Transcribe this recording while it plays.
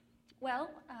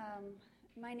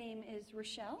My name is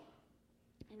Rochelle,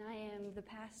 and I am the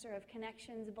pastor of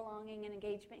Connections, Belonging, and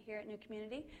Engagement here at New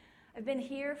Community. I've been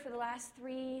here for the last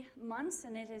 3 months,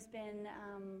 and it has been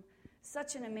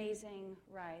such an amazing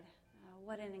ride.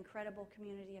 What an incredible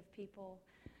community of people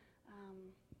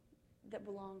that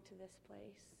belong to this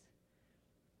place.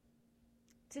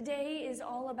 Today is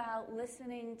all about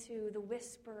listening to the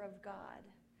whisper of God.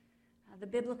 The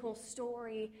biblical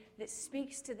story that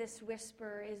speaks to this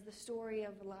whisper is the story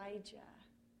of Elijah.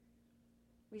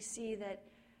 We see that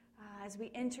as we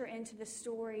enter into the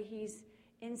story, he's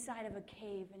inside of a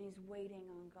cave and he's waiting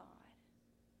on God.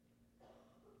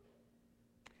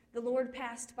 The Lord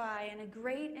passed by, and a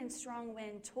great and strong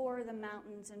wind tore the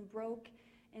mountains and broke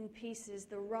in pieces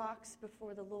the rocks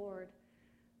before the Lord.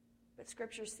 But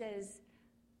Scripture says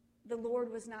the Lord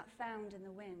was not found in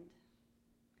the wind.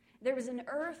 There was an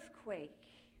earthquake,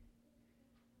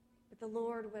 but the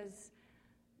Lord was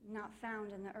not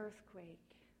found in the earthquake.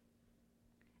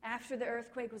 After the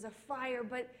earthquake was a fire,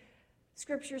 but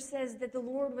Scripture says that the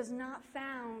Lord was not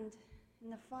found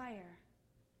in the fire.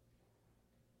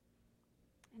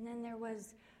 And then there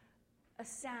was a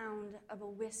sound of a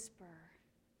whisper,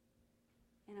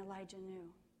 and Elijah knew.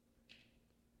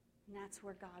 And that's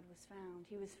where God was found.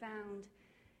 He was found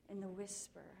in the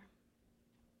whisper.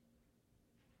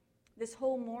 This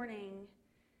whole morning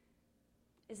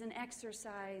is an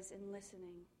exercise in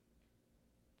listening.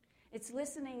 It's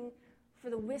listening for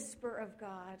the whisper of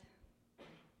God.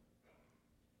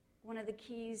 One of the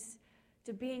keys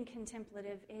to being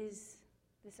contemplative is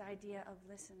this idea of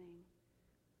listening.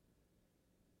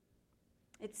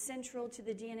 It's central to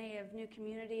the DNA of New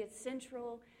Community. It's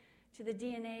central to the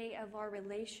DNA of our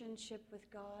relationship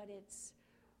with God. It's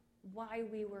why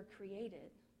we were created,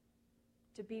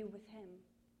 to be with Him.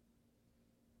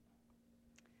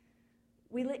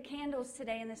 We lit candles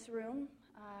today in this room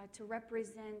to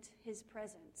represent His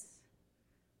presence.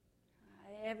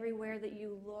 Everywhere that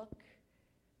you look,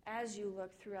 as you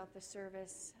look throughout the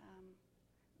service,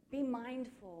 be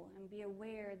mindful and be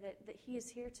aware that He is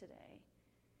here today.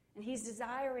 And He's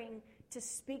desiring to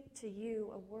speak to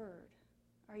you a word.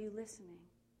 Are you listening?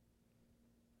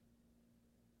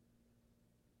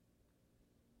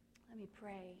 Let me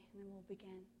pray, and then we'll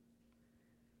begin.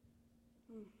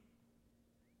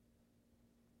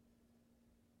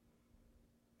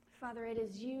 Father, it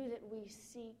is you that we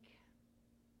seek.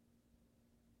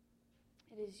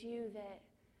 It is you that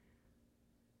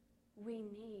we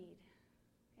need.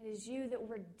 It is you that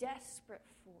we're desperate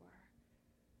for.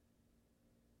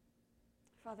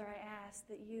 Father, I ask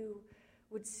that you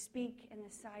would speak in the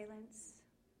silence,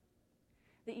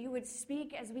 that you would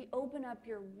speak as we open up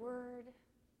your word,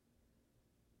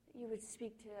 that you would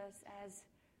speak to us as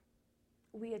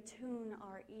we attune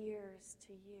our ears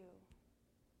to you.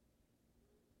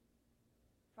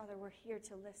 Father, we're here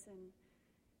to listen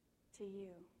to you,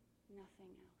 nothing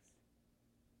else.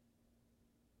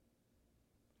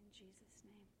 In Jesus'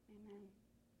 name, amen.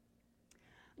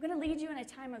 I'm going to lead you in a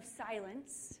time of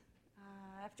silence.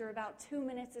 After about 2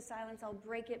 minutes of silence, I'll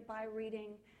break it by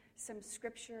reading some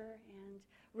scripture and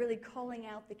really calling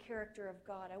out the character of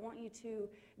God. I want you to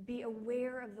be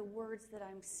aware of the words that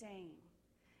I'm saying.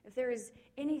 If there is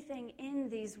anything in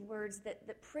these words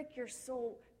that prick your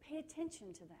soul, pay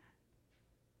attention to that.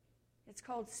 It's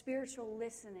called spiritual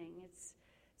listening. It's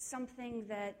something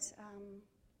that,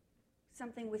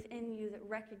 something within you that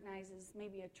recognizes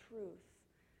maybe a truth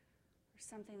or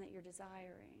something that you're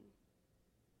desiring.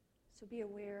 So be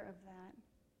aware of that.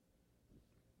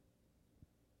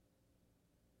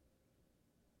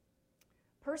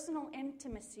 Personal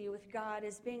intimacy with God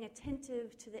is being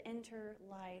attentive to the inner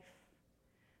life.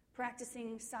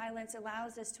 Practicing silence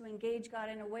allows us to engage God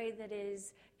in a way that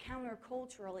is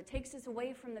countercultural. It takes us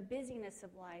away from the busyness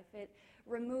of life. It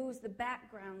removes the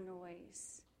background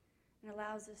noise and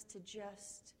allows us to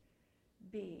just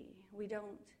be. We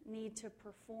don't need to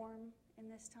perform in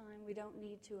this time. We don't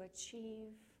need to achieve,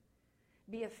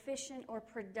 be efficient or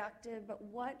productive, but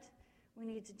what we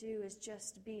need to do is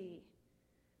just be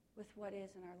with what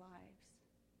is in our lives.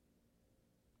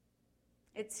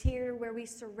 It's here where we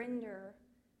surrender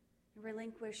and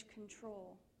relinquish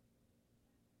control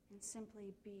and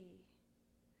simply be.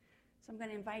 So I'm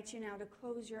going to invite you now to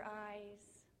close your eyes.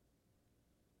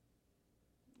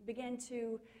 Begin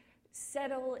to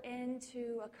settle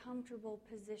into a comfortable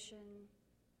position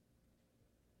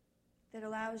that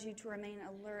allows you to remain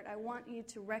alert. I want you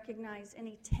to recognize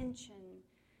any tension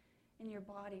in your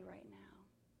body right now.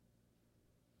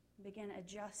 Begin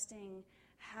adjusting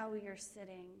how you're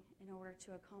sitting in order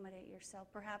to accommodate yourself.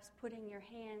 Perhaps putting your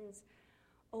hands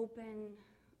open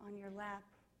on your lap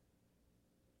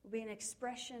will be an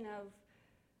expression of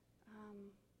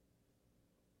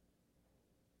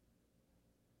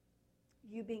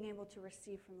you being able to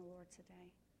receive from the Lord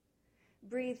today.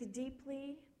 Breathe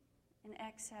deeply and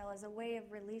exhale as a way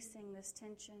of releasing this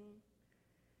tension.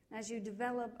 As you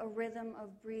develop a rhythm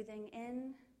of breathing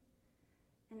in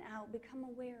and out, become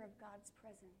aware of God's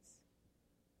presence.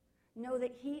 Know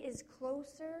that He is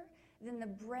closer than the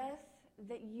breath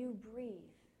that you breathe.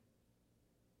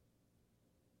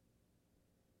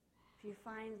 If you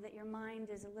find that your mind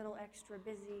is a little extra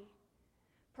busy,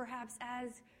 perhaps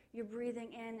as you're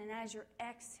breathing in and as you're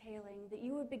exhaling, that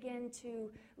you would begin to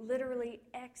literally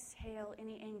exhale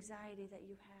any anxiety that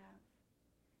you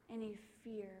have, any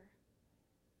fear,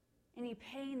 any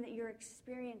pain that you're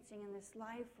experiencing in this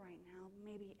life right now,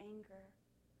 maybe anger.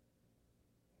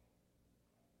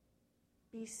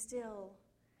 Be still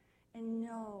and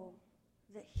know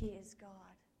that He is God.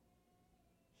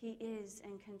 He is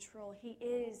in control. He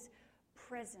is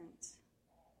present.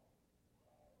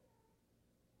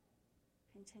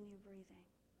 Continue breathing.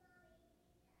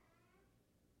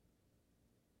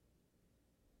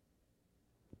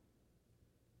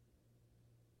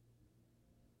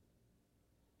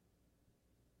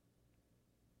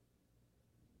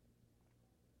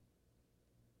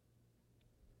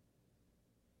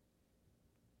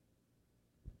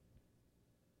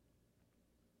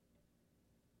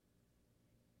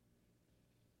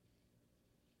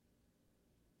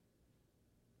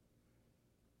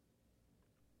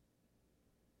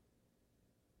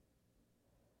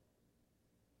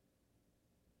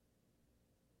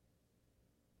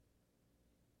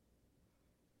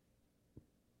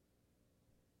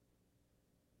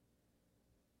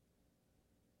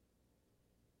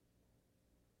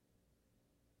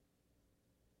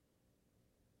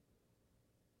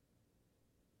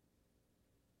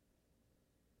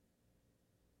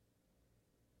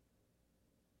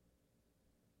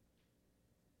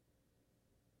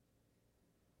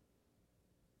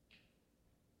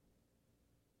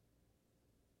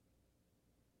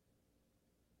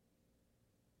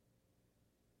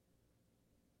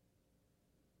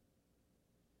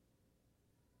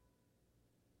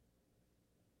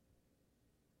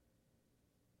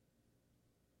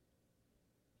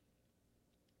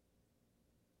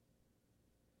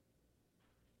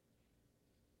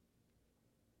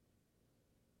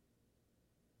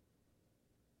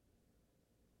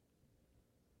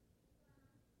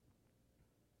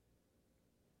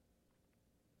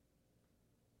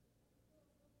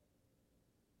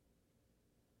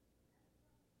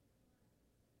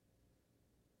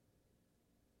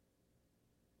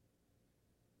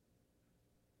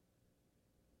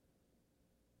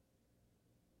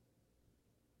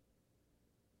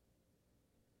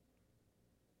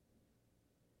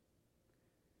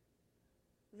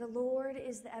 The Lord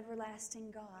is the everlasting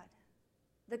God,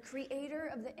 the creator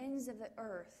of the ends of the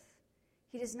earth.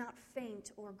 He does not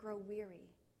faint or grow weary.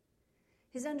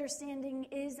 His understanding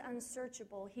is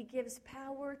unsearchable. He gives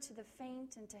power to the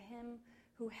faint, and to him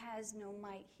who has no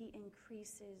might, He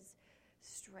increases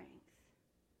strength.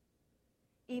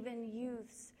 Even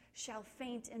youths shall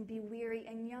faint and be weary,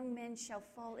 and young men shall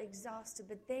fall exhausted.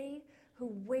 But they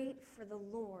who wait for the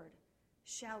Lord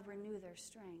shall renew their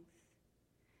strength.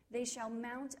 They shall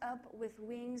mount up with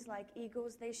wings like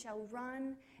eagles. They shall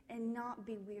run and not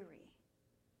be weary.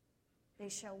 They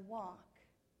shall walk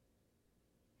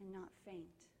and not faint.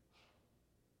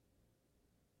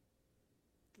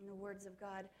 In the words of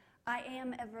God, I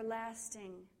am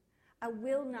everlasting. I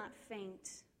will not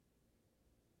faint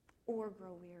or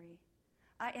grow weary.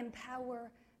 I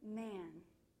empower man.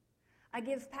 I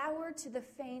give power to the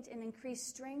faint and increase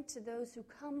strength to those who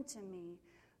come to me.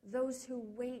 Those who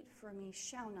wait for me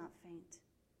shall not faint,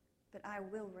 but I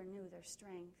will renew their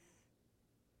strength.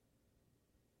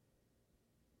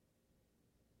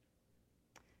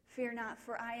 Fear not,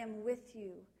 for I am with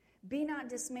you. Be not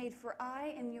dismayed, for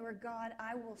I am your God.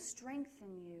 I will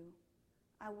strengthen you.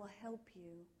 I will help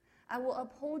you. I will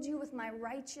uphold you with my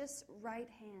righteous right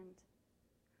hand.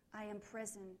 I am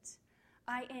present.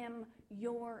 I am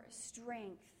your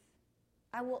strength.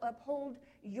 I will uphold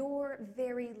your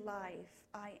very life.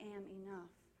 I am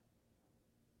enough.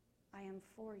 I am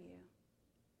for you.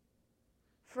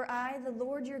 For I, the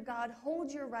Lord your God,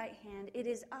 hold your right hand. It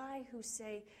is I who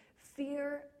say,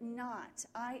 fear not.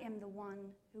 I am the one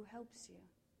who helps you.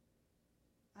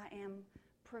 I am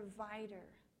provider.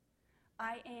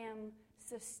 I am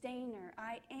sustainer.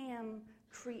 I am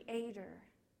creator.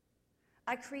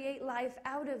 I create life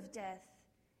out of death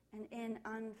and in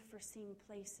unforeseen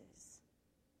places.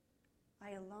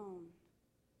 I alone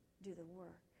do the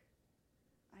work.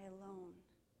 I alone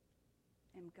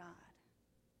am God.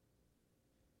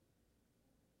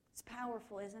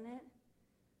 powerful, isn't it?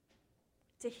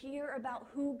 To hear about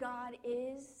who God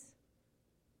is,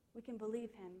 we can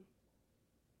believe him.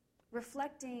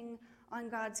 Reflecting on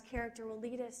God's character will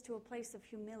lead us to a place of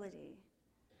humility.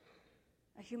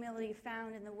 A humility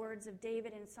found in the words of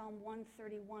David in Psalm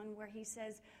 131, where he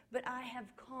says, "But I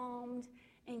have calmed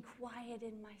and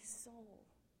quieted my soul.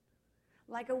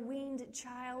 Like a weaned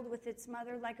child with its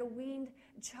mother, like a weaned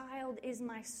child is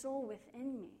my soul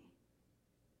within me."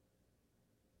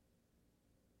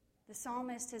 The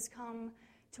psalmist has come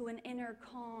to an inner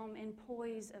calm and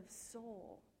poise of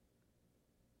soul.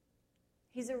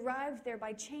 He's arrived there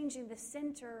by changing the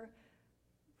center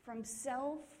from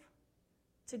self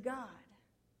to God.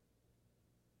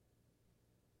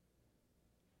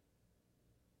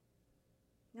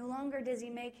 No longer does he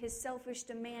make his selfish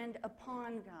demand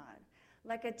upon God.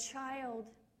 Like a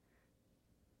child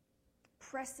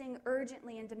pressing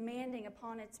urgently and demanding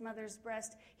upon its mother's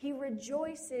breast, he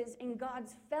rejoices in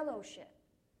God's fellowship.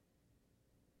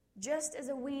 Just as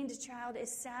a weaned child is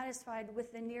satisfied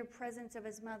with the near presence of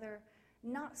his mother,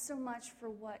 not so much for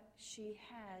what she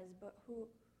has, but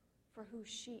for who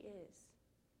she is.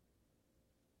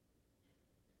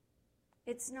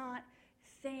 It's not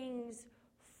things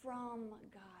from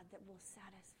God that will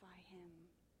satisfy him.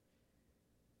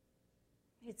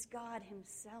 It's God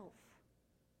himself.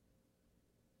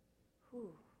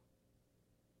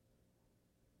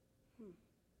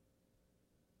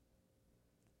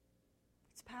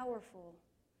 It's powerful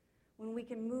when we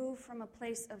can move from a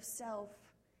place of self,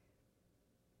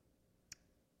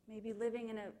 maybe living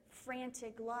in a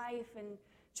frantic life and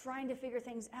trying to figure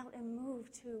things out, and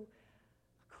move to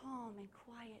a calm and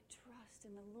quiet trust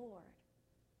in the Lord.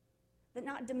 That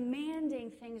not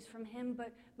demanding things from him,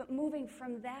 but moving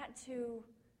from that to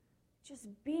just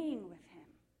being with him.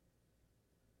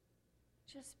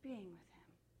 Just being with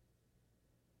him.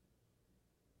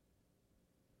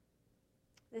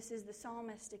 This is the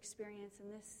psalmist experience,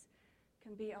 and this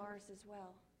can be ours as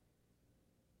well.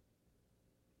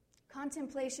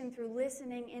 Contemplation through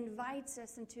listening invites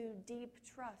us into deep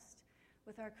trust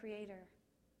with our Creator.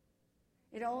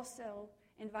 It also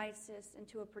invites us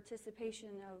into a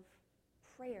participation of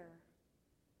prayer.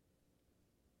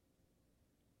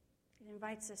 It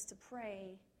invites us to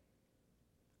pray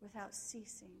without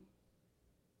ceasing.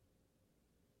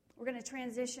 We're going to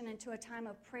transition into a time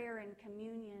of prayer and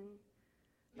communion.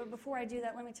 But before I do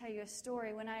that, let me tell you a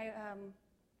story. When I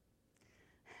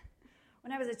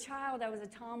was a child, I was a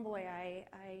tomboy.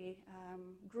 I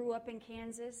grew up in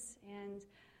Kansas, and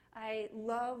I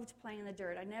loved playing in the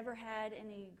dirt. I never had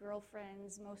any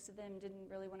girlfriends. Most of them didn't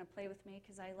really want to play with me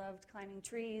because I loved climbing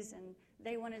trees, and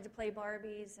they wanted to play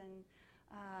Barbies. And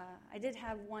I did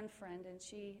have one friend, and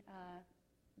she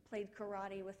played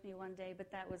karate with me one day,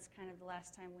 but that was kind of the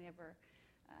last time we ever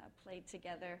played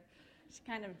together. She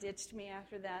kind of ditched me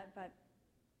after that, but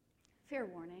fair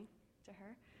warning to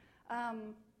her.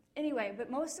 Anyway, but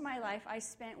most of my life I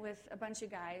spent with a bunch of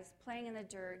guys playing in the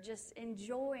dirt, just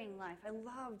enjoying life. I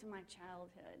loved my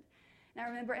childhood. And I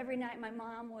remember every night my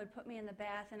mom would put me in the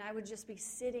bath, and I would just be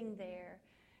sitting there.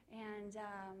 And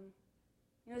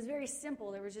it was very simple.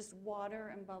 There was just water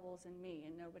and bubbles and me,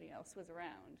 and nobody else was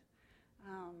around.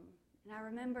 And I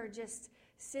remember just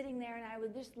sitting there, and I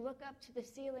would just look up to the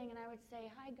ceiling, and I would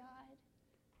say, "Hi, God,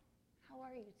 how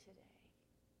are you today?"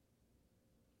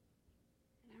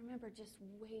 And I remember just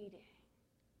waiting.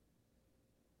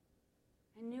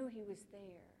 I knew he was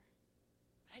there.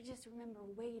 But I just remember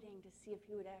waiting to see if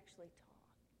he would actually talk.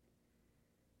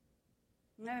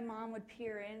 And my mom would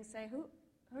peer in and say, Who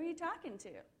are you talking to?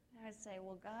 And I'd say,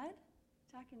 "Well, God,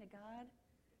 talking to God."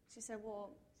 She said,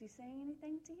 "Well, is he saying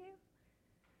anything to you?"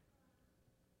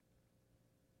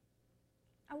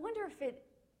 I wonder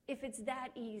if it's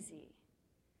that easy,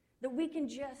 that we can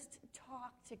just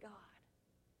talk to God.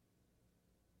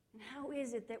 And how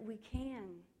is it that we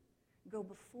can go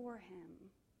before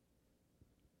him?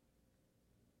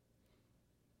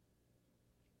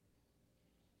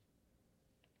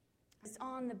 It's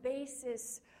on the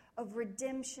basis of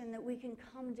redemption that we can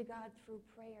come to God through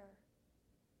prayer.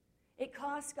 It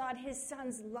cost God his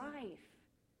son's life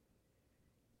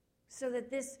so that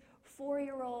this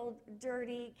 4-year-old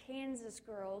dirty Kansas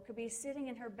girl could be sitting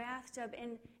in her bathtub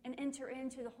and enter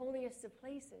into the holiest of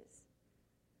places.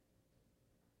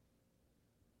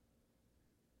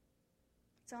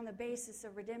 It's on the basis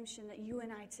of redemption that you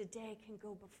and I today can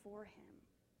go before him.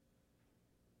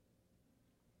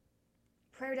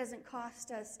 Prayer doesn't cost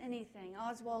us anything.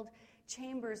 Oswald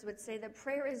Chambers would say that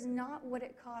prayer is not what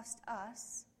it cost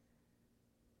us,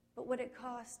 but what it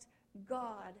cost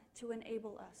God to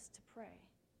enable us to pray.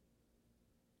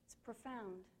 It's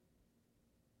profound.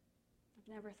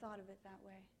 I've never thought of it that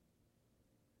way.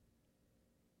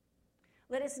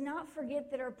 Let us not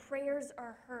forget that our prayers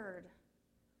are heard,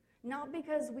 not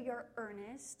because we are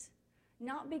earnest,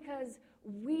 not because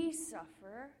we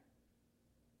suffer,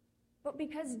 but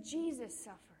because Jesus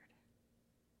suffered.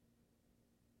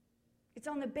 It's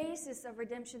on the basis of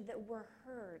redemption that we're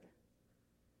heard.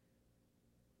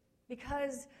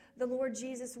 Because the Lord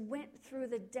Jesus went through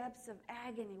the depths of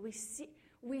agony.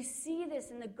 We see this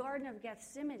in the Garden of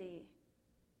Gethsemane,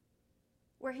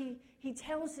 where he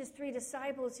tells his 3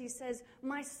 disciples, he says,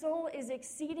 "My soul is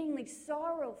exceedingly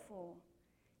sorrowful,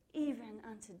 even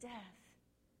unto death."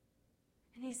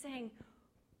 And he's saying,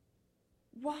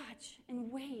 watch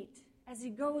and wait as he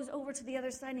goes over to the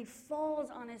other side and he falls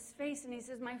on his face and he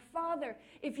says, "My Father,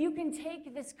 if you can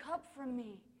take this cup from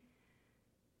me,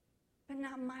 but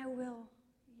not my will,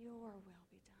 your will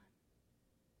be done."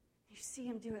 You see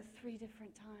him do it 3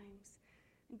 different times,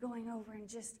 going over and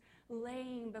just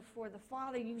laying before the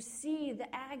Father. You see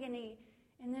the agony,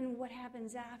 and then what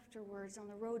happens afterwards on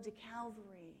the road to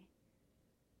Calvary.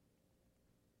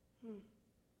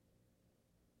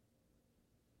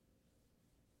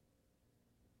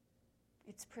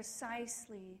 It's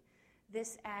precisely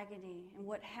this agony and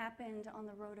what happened on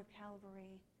the road of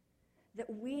Calvary that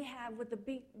we have, what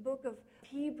the book of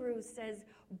Hebrews says,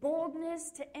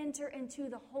 boldness to enter into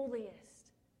the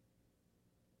holiest.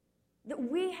 That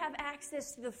we have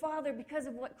access to the Father because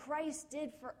of what Christ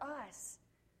did for us.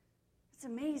 It's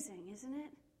amazing, isn't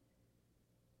it?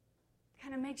 It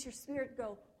kind of makes your spirit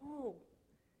go, oh,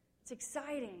 it's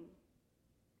exciting.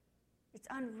 It's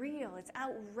unreal. It's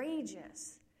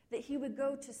outrageous that he would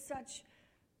go to such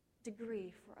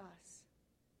degree for us.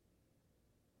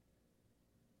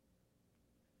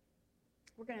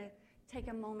 We're going to take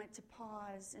a moment to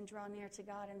pause and draw near to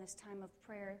God in this time of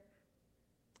prayer.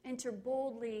 Enter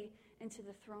boldly into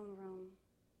the throne room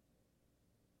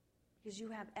because you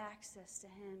have access to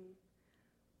him.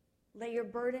 Lay your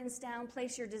burdens down,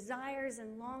 place your desires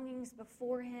and longings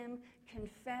before him,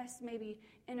 confess, maybe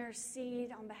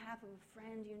intercede on behalf of a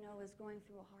friend you know is going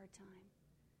through a hard time.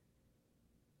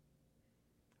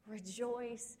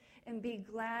 Rejoice and be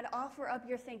glad. Offer up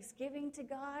your thanksgiving to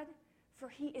God, for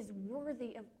he is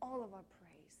worthy of all of our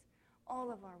praise,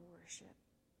 all of our worship.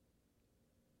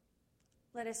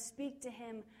 Let us speak to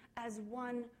him as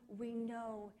one we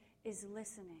know is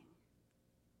listening.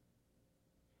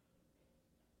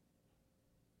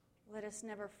 Let us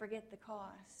never forget the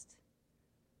cost.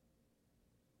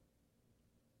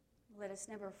 Let us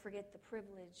never forget the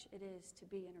privilege it is to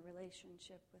be in a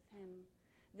relationship with him.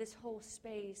 This whole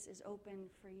space is open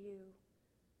for you.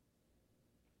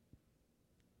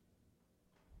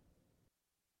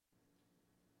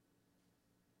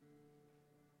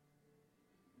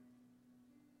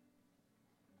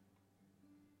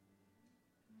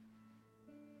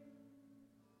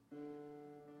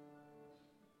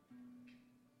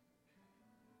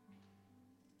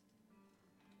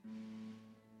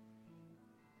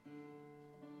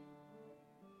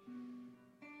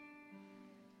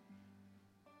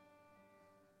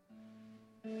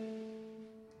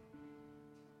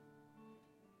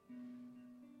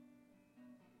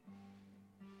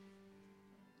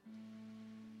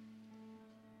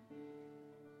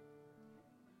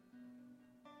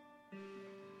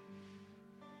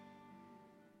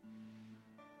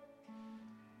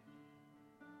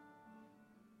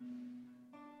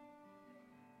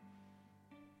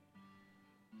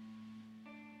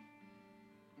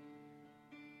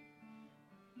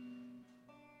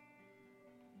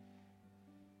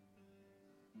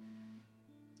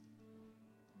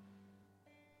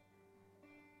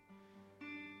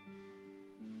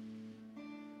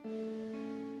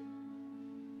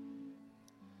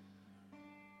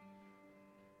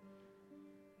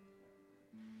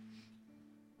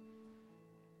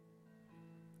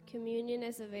 Communion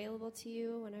is available to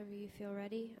you whenever you feel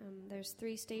ready. There's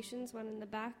 3 stations, 1 in the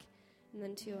back and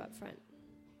then 2 up front.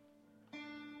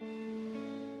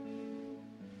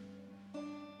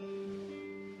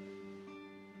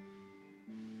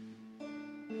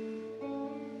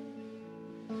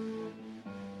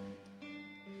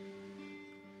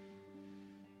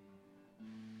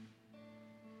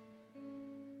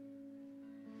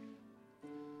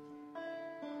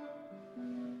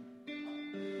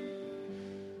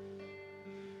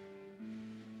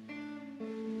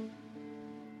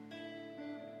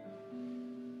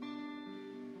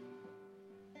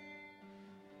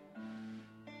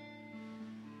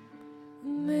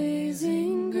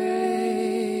 Amazing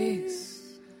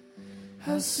grace,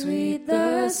 how sweet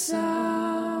the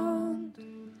sound.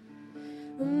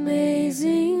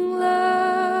 Amazing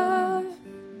love,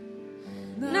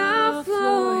 now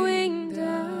flowing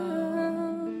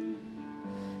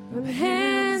from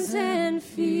hands and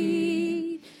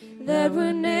feet that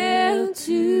were nailed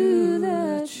to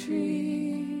the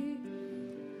tree.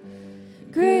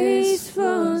 Grace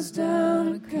flows down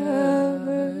and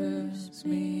covers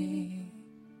me,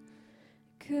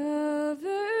 covers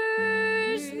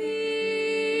me,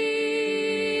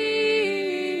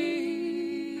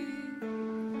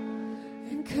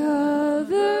 and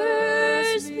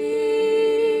covers me,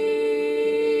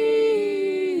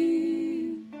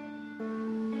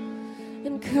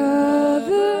 and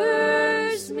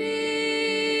covers me.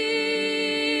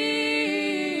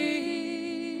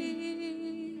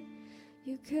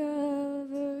 You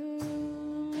cover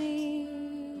me.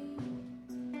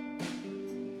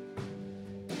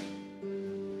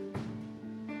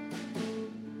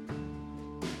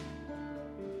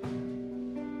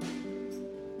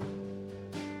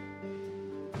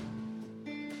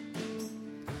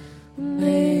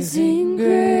 Amazing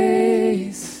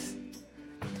grace,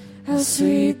 how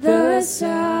sweet the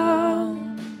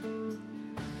sound.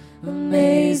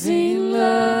 Amazing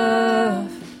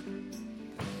love,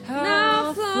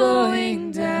 now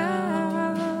flowing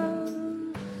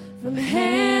down from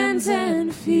hands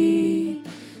and feet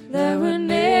that were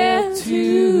nailed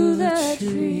to the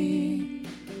tree.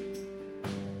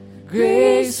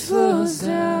 Grace flows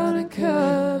down and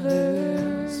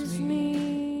covers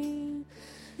me,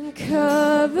 and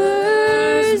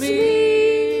covers me,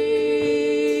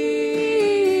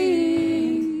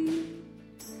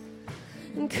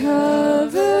 and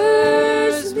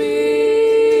covers me.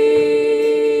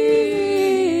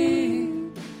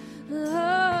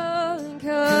 Oh, and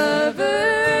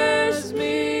covers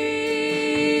me,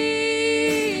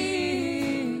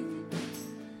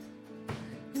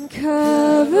 and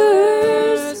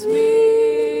covers me.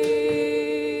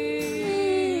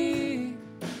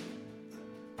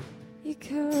 You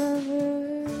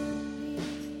cover me.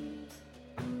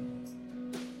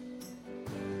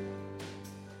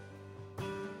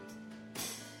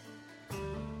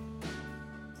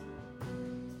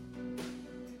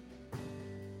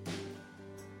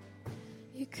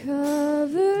 You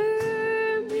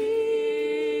cover me.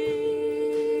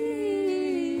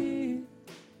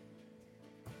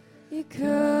 You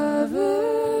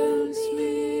covers me.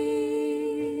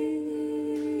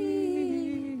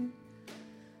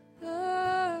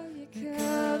 Oh, you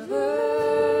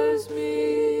covers me.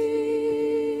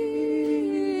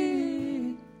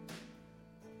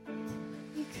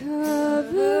 You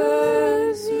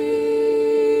covers me.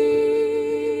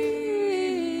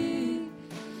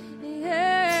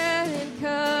 Yeah, it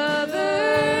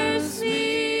covers me.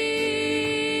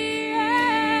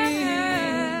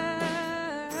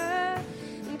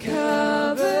 It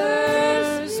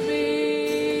covers me.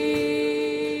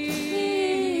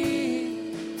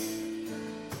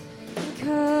 It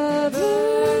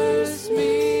covers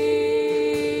me.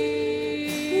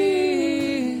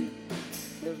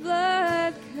 Your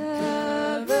blood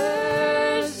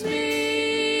covers me.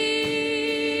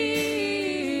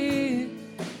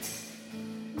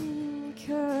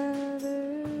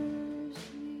 Covers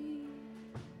me.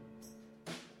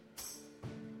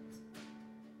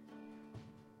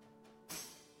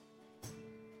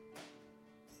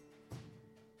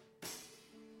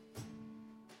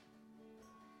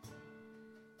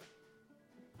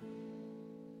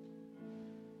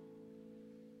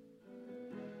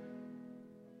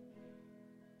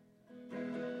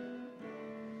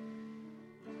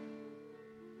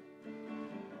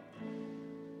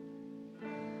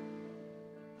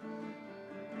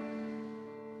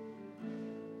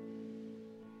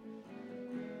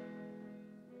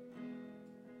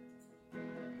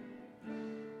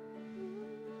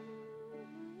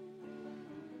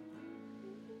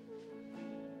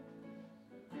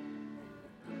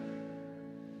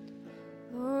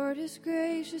 Lord is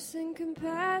gracious and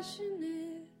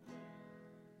compassionate,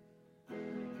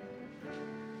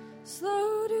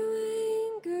 slow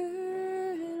to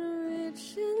anger and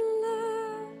rich in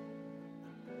love.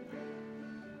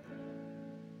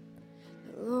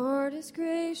 The Lord is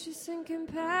gracious and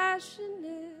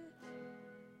compassionate,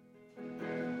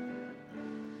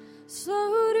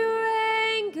 slow to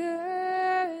anger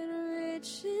and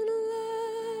rich in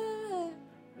love.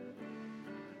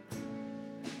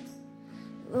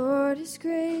 Lord is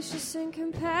gracious and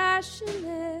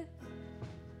compassionate,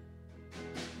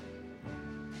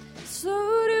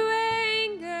 slow to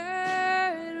anger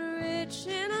and rich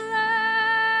in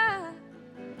love.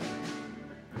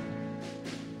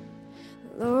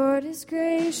 Lord is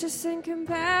gracious and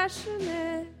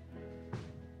compassionate,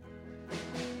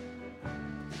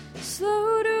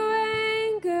 slow to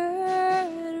anger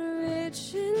and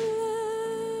rich in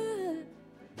love.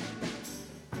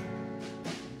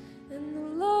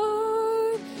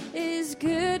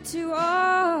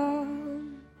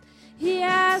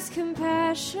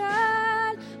 compassion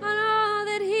on all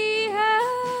that he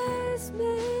has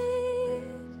made.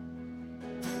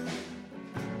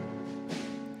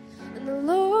 And the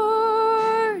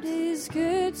Lord is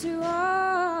good to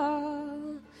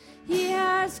all. He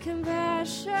has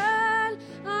compassion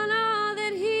on all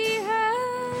that he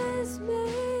has made.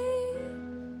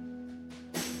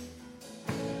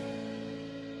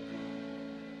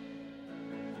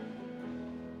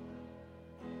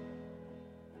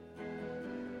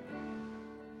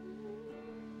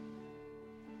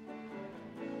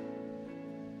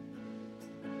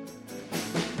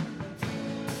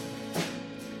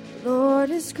 Lord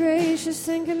is gracious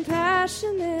and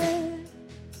compassionate,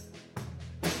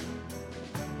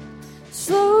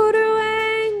 slow to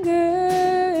anger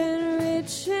and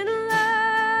rich in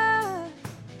love.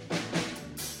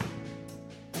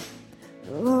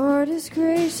 The Lord is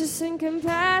gracious and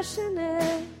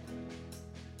compassionate,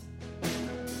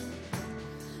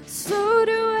 slow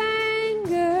to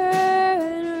anger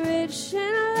and rich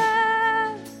in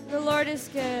love. The Lord is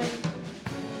good.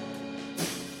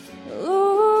 The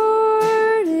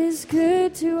Lord is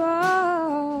good to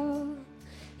all.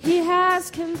 He has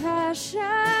compassion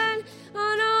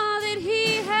on all that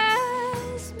he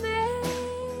has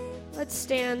made. Let's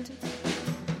stand.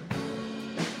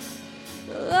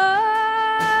 The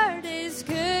Lord is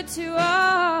good to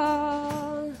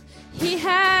all. He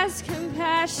has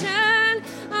compassion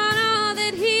on all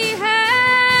that he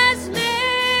has made.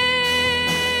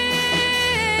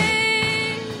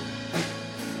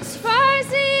 As far as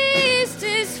the east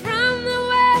is from the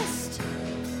west,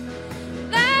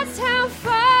 that's how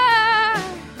far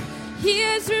he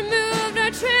has removed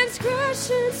our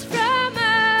transgressions from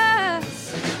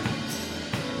us.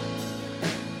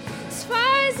 As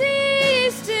far as the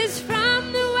east is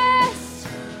from the west,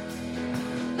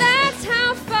 that's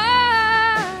how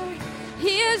far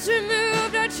he has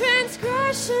removed our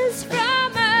transgressions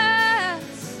from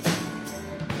us.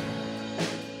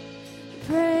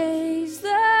 Praise the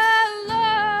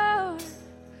Lord,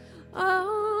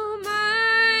 oh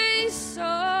my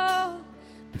soul.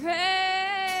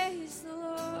 Praise the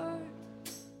Lord.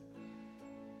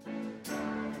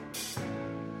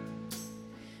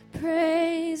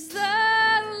 Praise the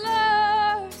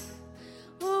Lord,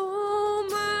 oh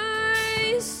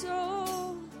my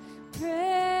soul.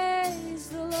 Praise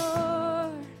the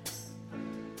Lord.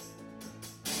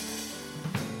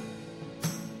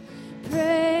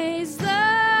 Praise the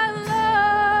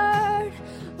Lord,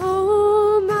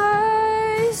 oh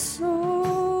my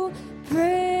soul.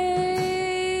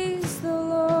 Praise the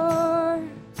Lord.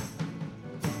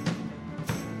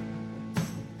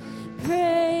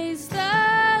 Praise the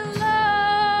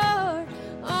Lord,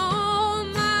 oh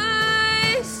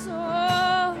my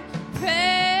soul.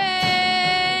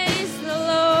 Praise the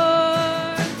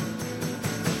Lord.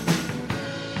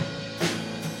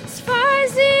 As far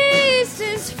as the east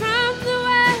is from the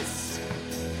west,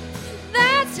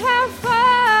 that's how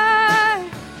far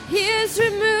he has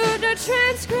removed our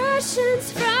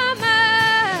transgressions from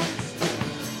us.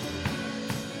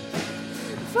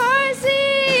 As far as the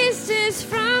east is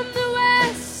from the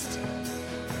west,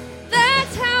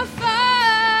 that's how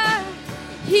far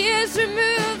he has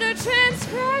removed our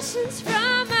transgressions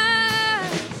from us.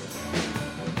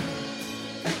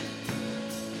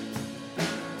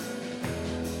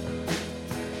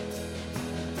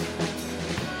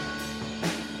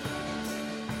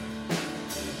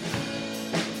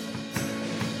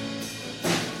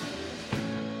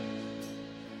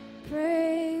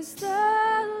 Praise the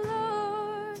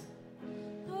Lord,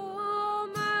 oh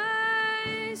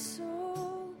my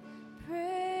soul.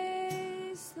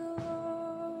 Praise the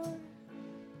Lord.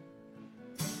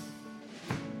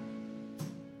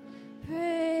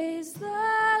 Praise the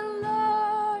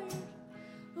Lord,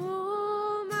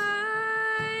 oh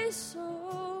my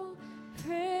soul.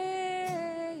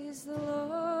 Praise the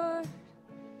Lord.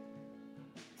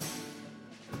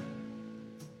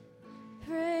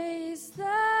 Praise the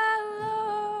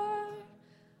Lord,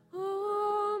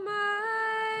 oh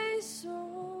my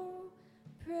soul.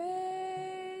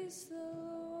 Praise the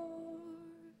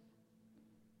Lord.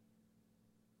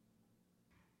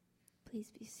 Please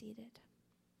be seated.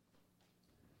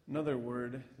 Another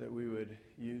word that we would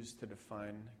use to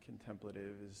define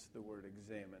contemplative is the word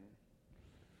examine.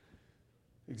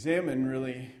 Examine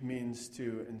really means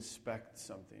to inspect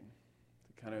something,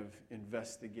 to kind of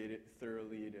investigate it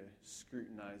thoroughly, to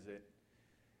scrutinize it.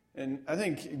 And I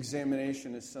think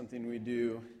examination is something we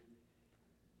do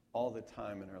all the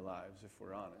time in our lives, if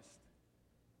we're honest.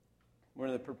 We're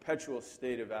in the perpetual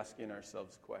state of asking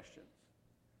ourselves questions.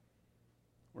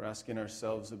 We're asking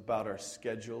ourselves about our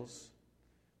schedules.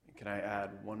 And can I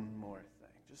add one more thing?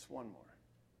 just one more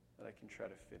that I can try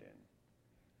to fit in.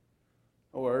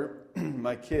 Or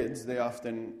my kids, they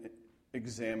often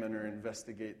examine or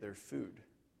investigate their food.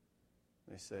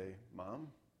 They say, Mom,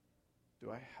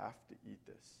 do I have to eat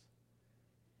this?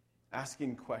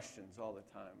 Asking questions all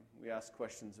the time. We ask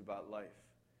questions about life.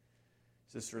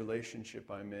 Is this relationship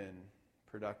I'm in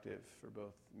productive for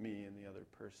both me and the other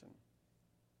person?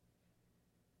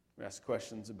 We ask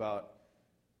questions about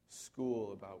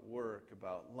school, about work,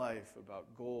 about life, about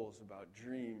goals, about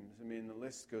dreams. I mean, the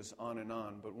list goes on and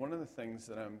on. But one of the things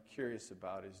that I'm curious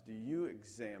about is, do you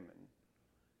examine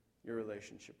your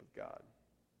relationship with God?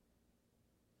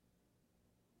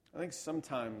 I think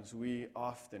sometimes we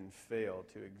often fail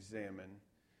to examine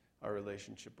our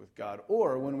relationship with God.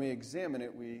 Or when we examine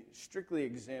it, we strictly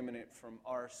examine it from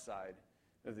our side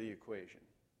of the equation.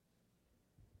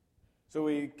 So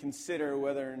we consider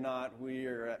whether or not we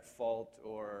are at fault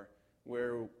or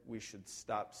where we should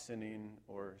stop sinning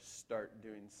or start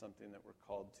doing something that we're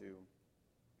called to.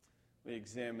 We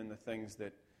examine the things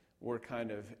that we're kind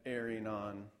of erring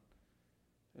on.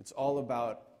 It's all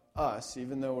about us,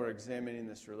 even though we're examining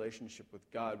this relationship with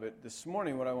God. But this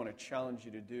morning, what I want to challenge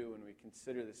you to do when we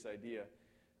consider this idea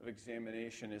of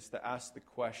examination is to ask the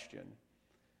question,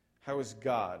 how is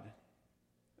God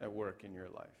at work in your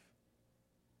life?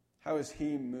 How is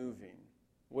He moving?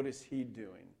 What is He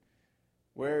doing?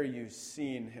 Where are you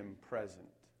seeing Him present?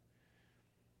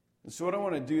 And so what I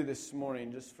want to do this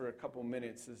morning, just for a couple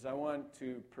minutes, is I want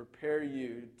to prepare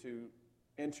you to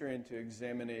enter into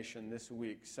examination this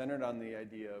week, centered on the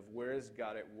idea of where is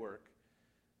God at work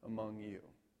among you.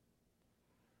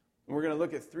 And we're going to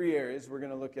look at three areas. We're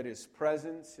going to look at His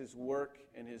presence, His work,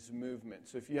 and His movement.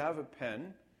 So if you have a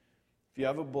pen, if you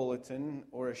have a bulletin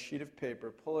or a sheet of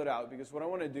paper, pull it out, because what I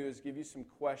want to do is give you some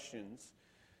questions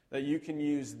that you can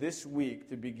use this week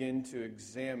to begin to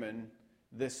examine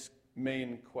this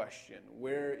main question.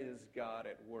 Where is God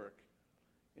at work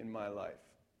in my life?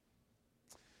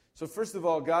 So first of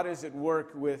all, God is at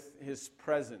work with His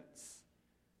presence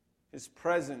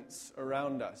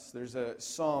around us. There's a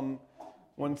Psalm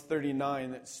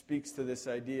 139 that speaks to this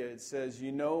idea. It says,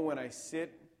 "You know when I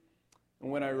sit and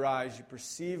when I rise, you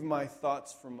perceive my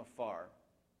thoughts from afar.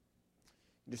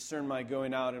 You discern my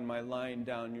going out and my lying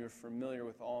down. You are familiar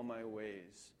with all my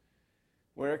ways.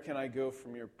 Where can I go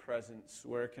from your presence?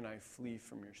 Where can I flee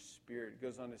from your spirit?" It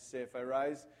goes on to say, "If I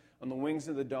rise on the wings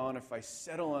of the dawn, if I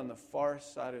settle on the far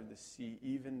side of the sea,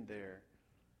 even there,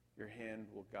 your hand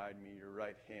will guide me, your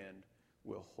right hand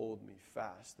will hold me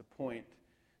fast." The point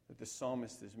that the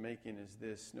psalmist is making is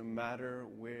this: no matter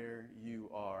where you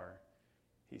are,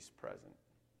 He's present.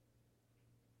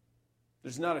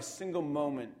 There's not a single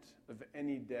moment of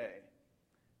any day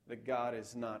that God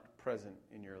is not present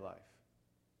in your life,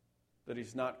 that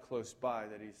He's not close by,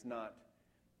 that He's not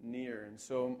near. And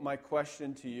so my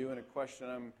question to you, and a question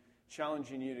I'm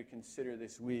challenging you to consider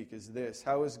this week, is this: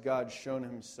 how has God shown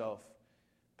Himself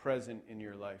present in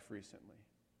your life recently?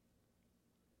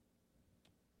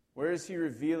 Where is He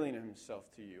revealing Himself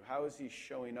to you? How is He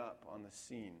showing up on the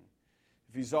scene?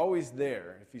 If He's always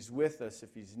there, if He's with us,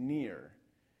 if He's near,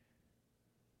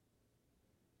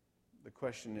 the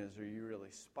question is, are you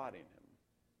really spotting Him?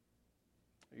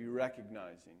 Are you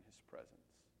recognizing His presence?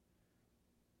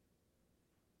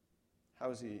 How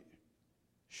has He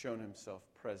shown Himself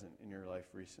present in your life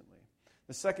recently?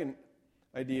 The second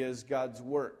idea is God's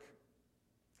work.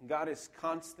 God is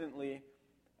constantly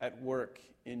at work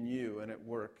in you and at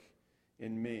work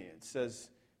in me. It says,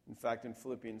 in fact, in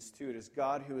Philippians 2, it is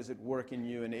God who is at work in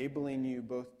you, enabling you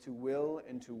both to will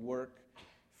and to work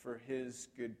for His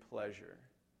good pleasure.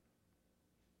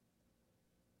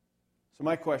 So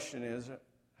my question is,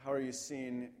 how are you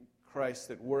seeing Christ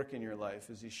at work in your life?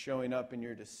 Is He showing up in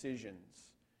your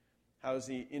decisions? How is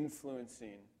He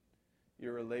influencing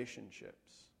your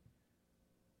relationships?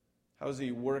 How is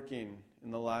He working in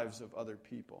the lives of other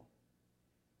people?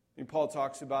 And Paul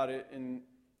talks about it in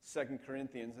 2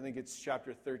 Corinthians. I think it's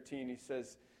chapter 13. He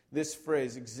says this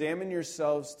phrase: "Examine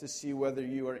yourselves to see whether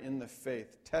you are in the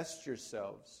faith. Test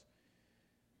yourselves."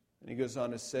 And he goes on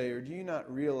to say, "Or do you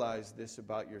not realize this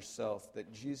about yourself,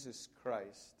 that Jesus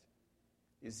Christ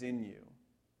is in you?"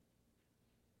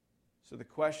 So the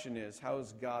question is, how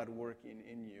is God working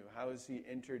in you? How has He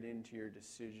entered into your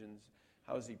decisions?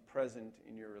 How is He present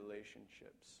in your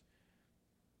relationships?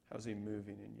 How is He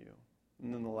moving in you?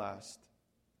 And then the last,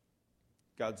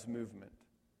 God's movement.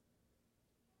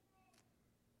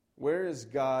 Where is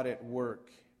God at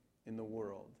work in the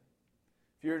world?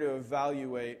 If you were to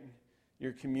evaluate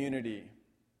your community,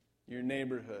 your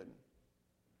neighborhood,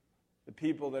 the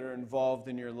people that are involved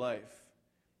in your life,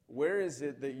 Where is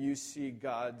it that you see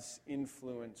God's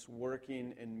influence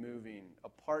working and moving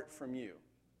apart from you?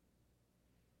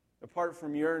 Apart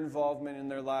from your involvement in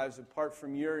their lives, apart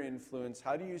from your influence,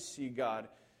 how do you see God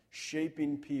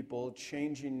shaping people,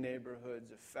 changing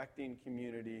neighborhoods, affecting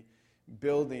community,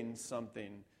 building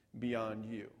something beyond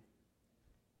you?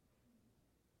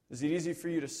 Is it easy for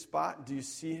you to spot? Do you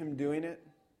see him doing it?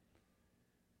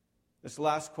 This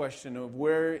last question of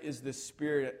where is the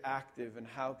Spirit active and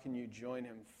how can you join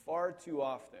him? Far too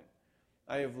often,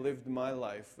 I have lived my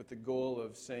life with the goal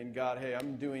of saying, God, hey,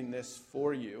 I'm doing this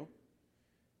for you.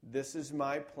 This is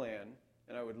my plan,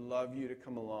 and I would love you to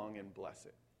come along and bless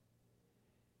it.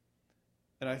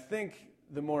 And I think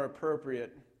the more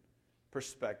appropriate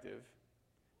perspective,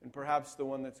 and perhaps the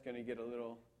one that's going to get a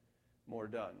little more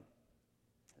done,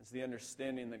 is the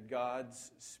understanding that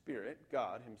God's Spirit,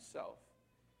 God himself,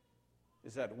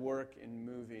 is at work and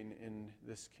moving in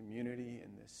this community,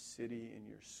 in this city, in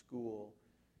your school,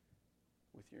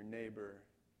 with your neighbor,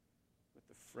 with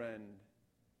the friend.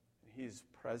 And he's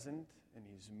present, and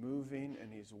he's moving,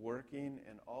 and he's working,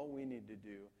 and all we need to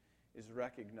do is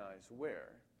recognize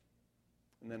where,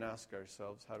 and then ask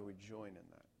ourselves, how do we join in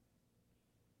that?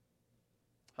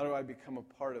 How do I become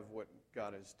a part of what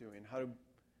God is doing? How do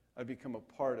I become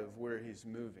a part of where he's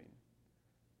moving?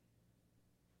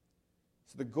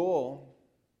 So the goal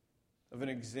of an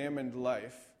examined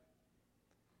life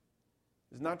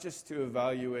is not just to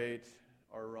evaluate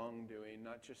our wrongdoing,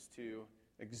 not just to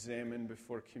examine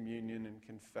before communion and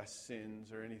confess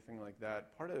sins or anything like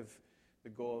that. Part of the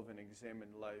goal of an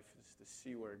examined life is to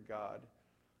see where God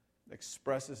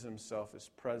expresses himself as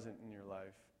present in your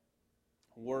life,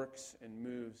 works and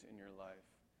moves in your life,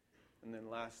 and then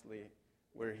lastly,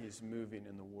 where he's moving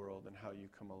in the world and how you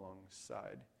come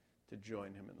alongside to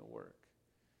join him in the work.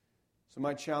 So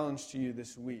my challenge to you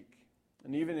this week,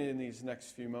 and even in these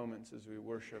next few moments as we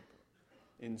worship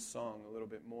in song a little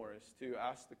bit more, is to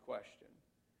ask the question,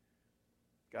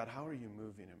 God, how are you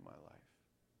moving in my life?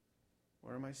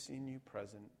 Where am I seeing you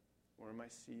present? Where am I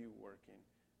seeing you working?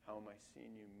 How am I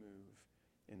seeing you move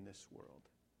in this world?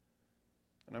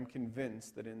 And I'm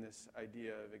convinced that in this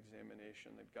idea of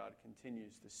examination that God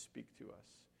continues to speak to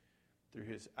us through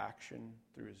his action,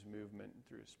 through his movement, and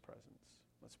through his presence.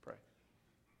 Let's pray.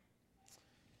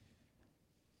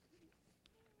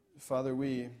 Father,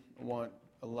 we want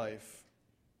a life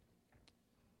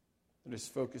that is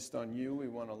focused on you. We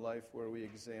want a life where we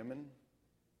examine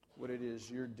what it is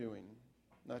you're doing,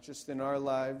 not just in our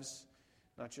lives,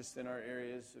 not just in our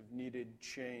areas of needed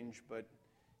change, but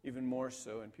even more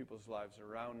so in people's lives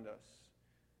around us,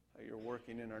 how you're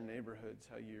working in our neighborhoods,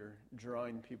 how you're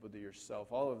drawing people to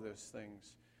yourself. All of those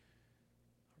things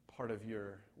are part of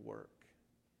your work.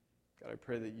 God, I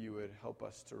pray that you would help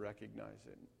us to recognize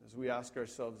it. As we ask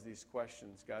ourselves these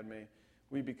questions, God, may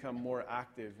we become more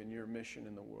active in your mission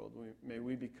in the world. May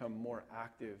we become more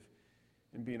active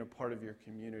in being a part of your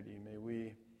community. May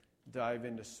we dive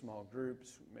into small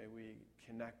groups. May we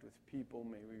connect with people.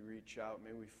 May we reach out.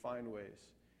 May we find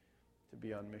ways to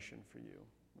be on mission for you.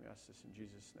 We ask this in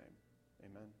Jesus' name.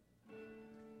 Amen.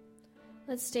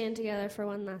 Let's stand together for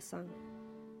one last song.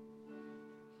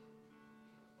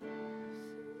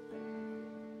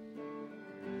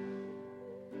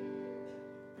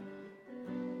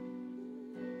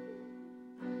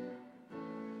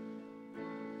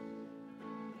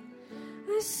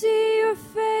 I see your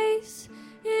face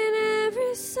in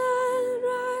every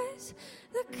sunrise.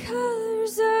 The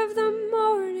colors of the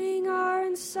morning are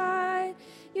inside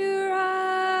your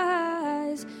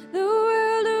eyes. The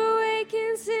world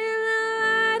awakens in the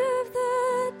light of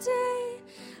the day.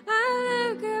 I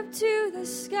look up to the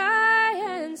sky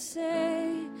and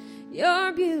say,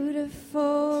 you're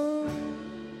beautiful.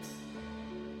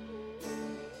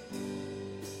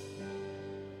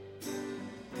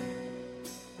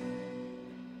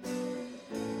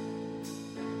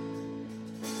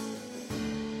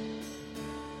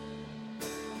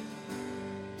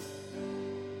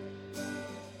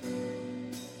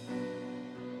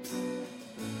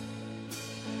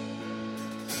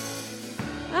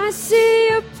 I see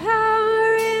your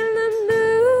power in the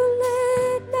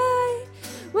moonlit night,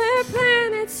 where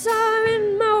planets are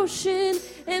in motion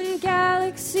and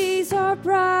galaxies are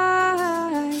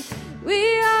bright.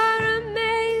 We are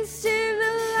amazed in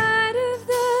the light of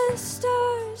the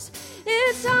stars.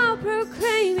 It's all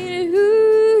proclaiming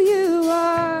who you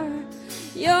are.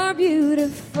 You're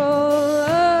beautiful.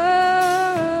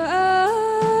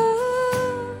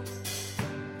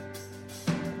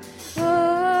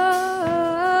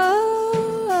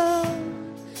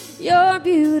 You're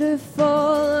beautiful.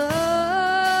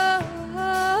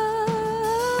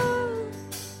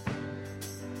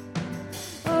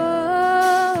 Oh,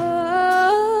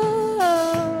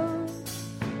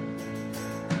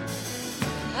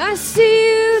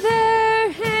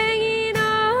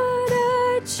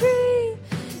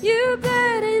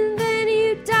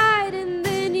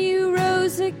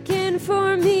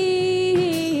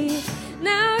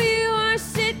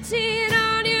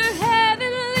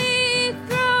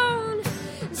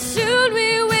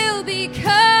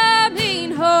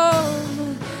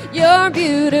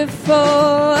 beautiful.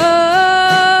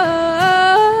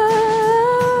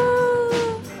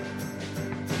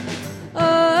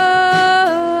 Oh,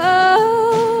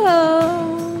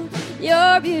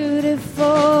 you're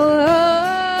beautiful.